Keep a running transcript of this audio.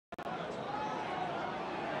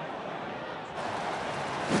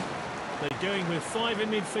Going with 5 in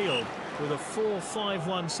midfield with a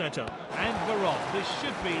 4-5-1 setup. And Varane. This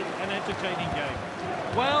should be an entertaining game.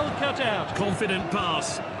 Well cut out. Confident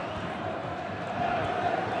pass.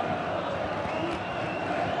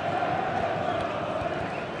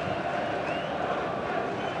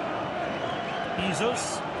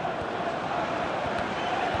 Jesus.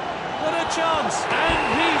 What a chance! And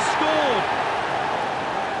he scored!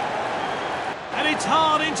 And it's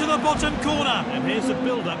hard into the bottom corner. And here's the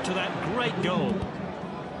build-up to that great goal.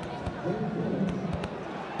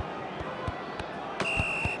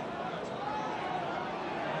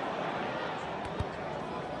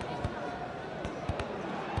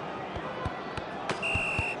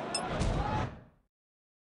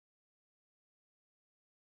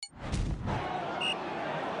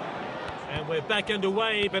 And we're back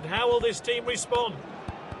underway, but how will this team respond?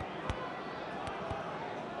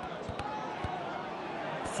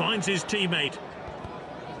 Finds his teammate.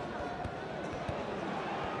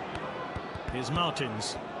 Here's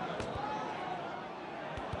Martins.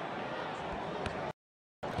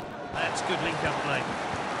 That's good link-up play.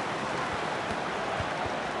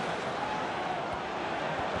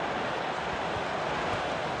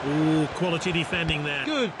 Ooh, quality defending there.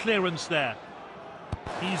 Good clearance there.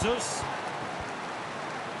 Jesus.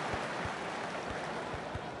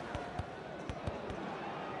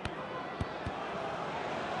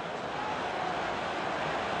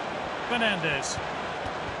 Fernandes.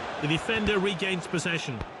 The defender regains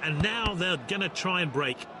possession, and now they're going to try and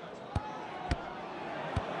break.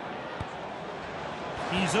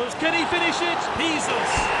 Jesus, can he finish it? Jesus!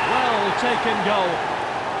 Well taken goal.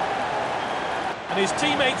 And his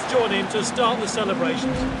teammates join him to start the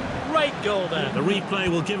celebrations. Great goal there. The replay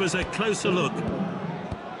will give us a closer look.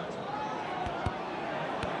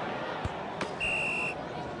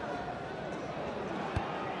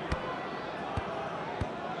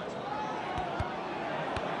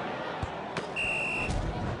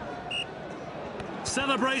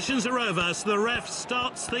 Celebrations are over, so the ref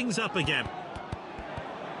starts things up again.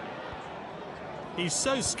 He's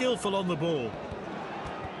so skillful on the ball.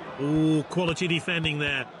 Ooh, quality defending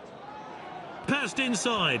there. Passed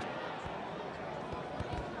inside.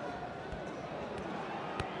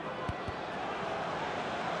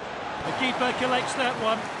 The keeper collects that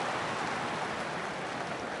one.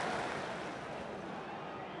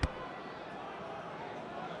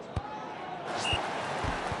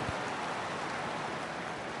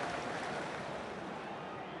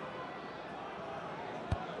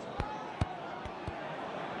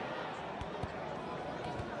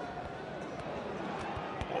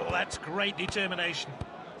 That's great determination.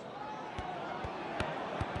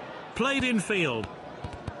 Played in field.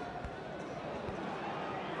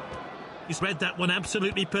 He's read that one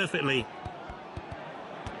absolutely perfectly.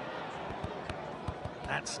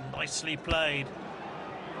 That's nicely played.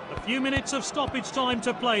 A few minutes of stoppage time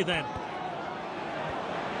to play then.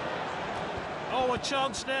 Oh, a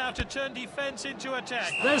chance now to turn defence into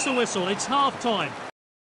attack. There's the whistle, it's half-time.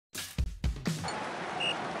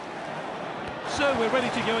 So we're ready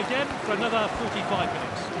to go again for another 45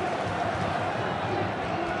 minutes.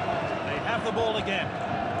 They have the ball again.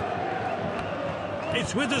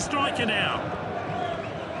 It's with the striker now.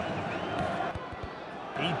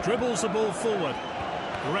 He dribbles the ball forward.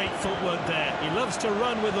 Great footwork there. He loves to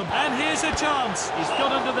run with them. And here's a chance. He's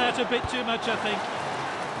got under that a bit too much, I think.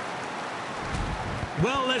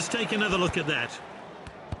 Well, let's take another look at that.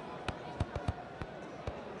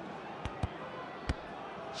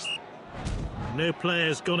 No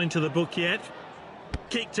player's gone into the book yet.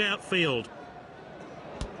 Kicked outfield.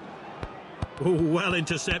 Oh, well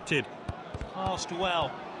intercepted. Passed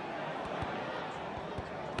well.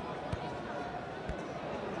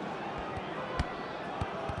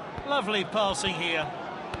 Lovely passing here.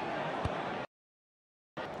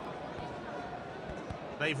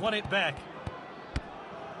 They've won it back.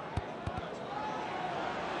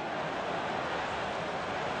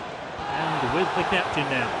 And with the captain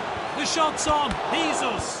now. The shot's on.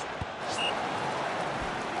 Jesus.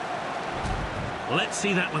 Let's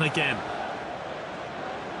see that one again.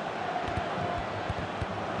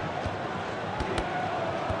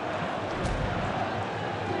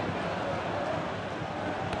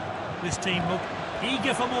 This team look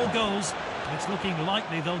eager for more goals. It's looking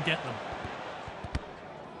likely they'll get them.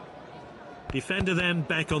 Defender then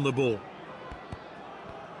back on the ball.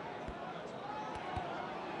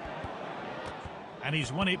 And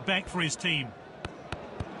he's won it back for his team.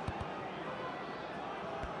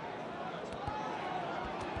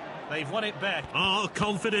 They've won it back. Oh,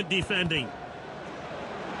 confident defending.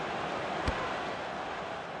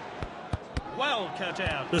 Well cut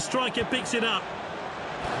out. The striker picks it up.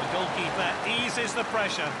 The goalkeeper eases the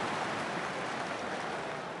pressure.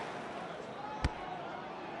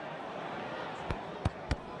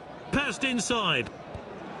 Passed inside.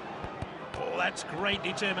 Oh, that's great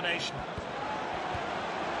determination.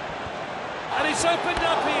 And it's opened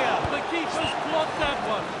up here. The keeper's blocked that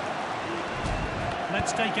one.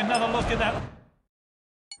 Let's take another look at that.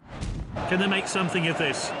 Can they make something of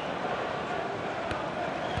this?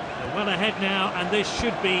 They're well ahead now, and this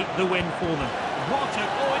should be the win for them. Oh,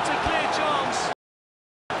 it's a clear chance.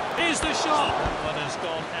 Here's the shot. That one has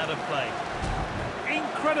gone out of play.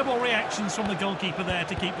 Incredible reactions from the goalkeeper there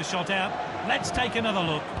to keep the shot out. Let's take another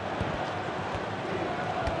look.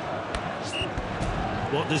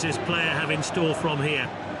 What does this player have in store from here?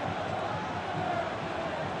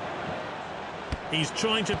 He's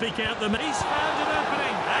trying to pick out the... He's found an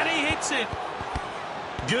opening, and he hits it.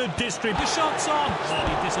 Good distribution. The shot's on.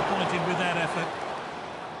 Slightly disappointed with that effort.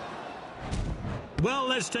 Well,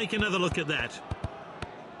 let's take another look at that.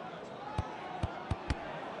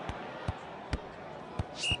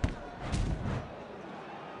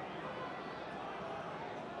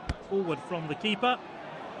 Forward from the keeper.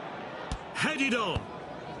 Headed on.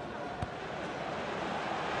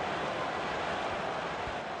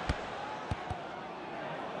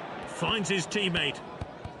 Finds his teammate.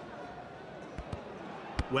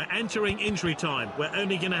 We're entering injury time. We're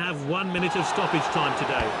only going to have 1 minute of stoppage time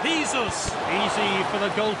today. Jesus! Easy for the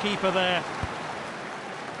goalkeeper there.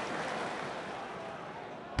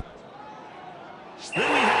 There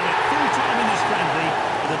we have it. Full time in this friendly.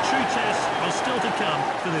 The true tests are still to come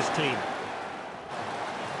for this team.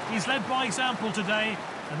 He's led by example today,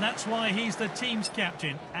 and that's why he's the team's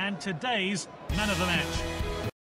captain and today's man of the match.